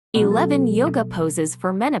11 Yoga Poses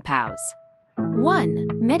for Menopause. 1.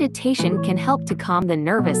 Meditation can help to calm the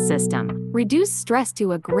nervous system, reduce stress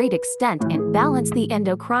to a great extent, and balance the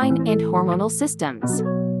endocrine and hormonal systems.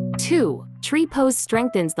 2. Tree pose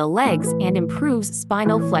strengthens the legs and improves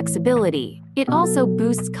spinal flexibility. It also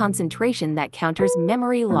boosts concentration that counters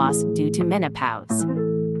memory loss due to menopause.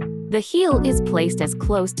 The heel is placed as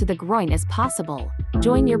close to the groin as possible.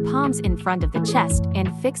 Join your palms in front of the chest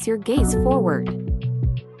and fix your gaze forward.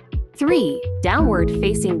 3.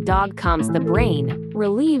 Downward-facing dog calms the brain,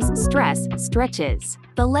 relieves stress, stretches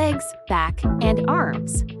the legs, back, and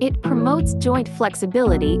arms. It promotes joint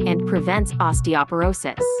flexibility and prevents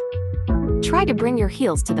osteoporosis. Try to bring your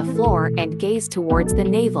heels to the floor and gaze towards the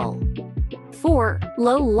navel. 4.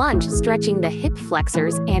 Low lunge stretching the hip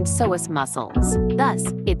flexors and psoas muscles.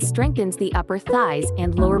 Thus, it strengthens the upper thighs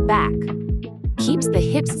and lower back. Keeps the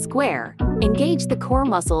hips square. Engage the core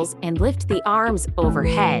muscles and lift the arms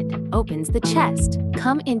overhead. Opens the chest.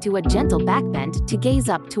 Come into a gentle back bend to gaze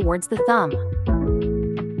up towards the thumb.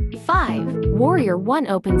 5. Warrior 1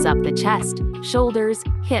 opens up the chest, shoulders,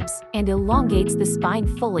 hips, and elongates the spine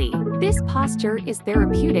fully. This posture is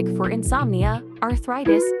therapeutic for insomnia,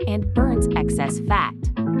 arthritis, and burns excess fat.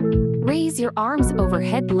 Raise your arms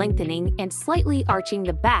overhead, lengthening and slightly arching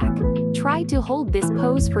the back. Try to hold this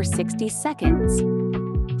pose for 60 seconds.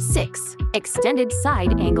 6. Extended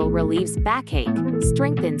side angle relieves backache,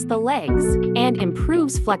 strengthens the legs, and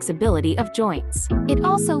improves flexibility of joints. It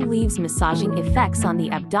also leaves massaging effects on the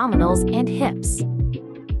abdominals and hips.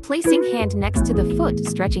 Placing hand next to the foot,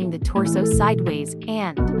 stretching the torso sideways,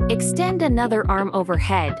 and extend another arm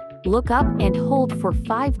overhead. Look up and hold for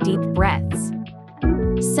 5 deep breaths.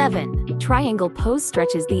 7. Triangle pose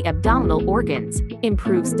stretches the abdominal organs,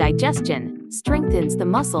 improves digestion, strengthens the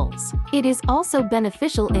muscles. It is also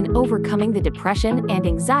beneficial in overcoming the depression and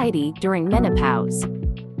anxiety during menopause.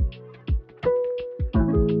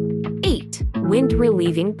 8. Wind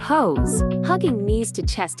relieving pose. Hugging knees to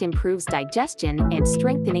chest improves digestion and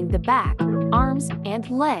strengthening the back, arms, and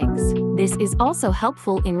legs. This is also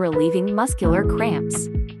helpful in relieving muscular cramps.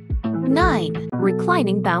 9.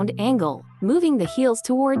 Reclining bound angle. Moving the heels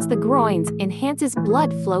towards the groins enhances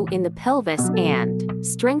blood flow in the pelvis and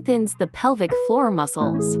strengthens the pelvic floor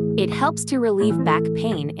muscles. It helps to relieve back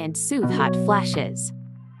pain and soothe hot flashes.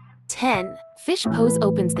 10. Fish pose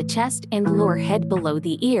opens the chest and lower head below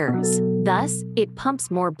the ears. Thus, it pumps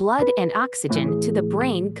more blood and oxygen to the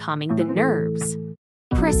brain, calming the nerves.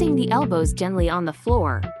 Pressing the elbows gently on the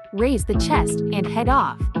floor, raise the chest and head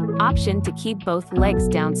off. Option to keep both legs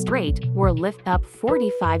down straight or lift up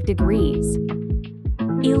 45 degrees.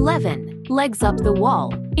 11. Legs up the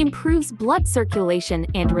wall. Improves blood circulation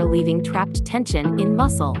and relieving trapped tension in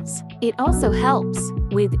muscles. It also helps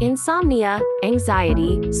with insomnia,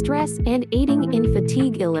 anxiety, stress, and aiding in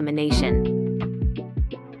fatigue elimination.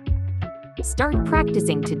 Start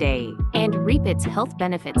practicing today and reap its health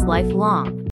benefits lifelong.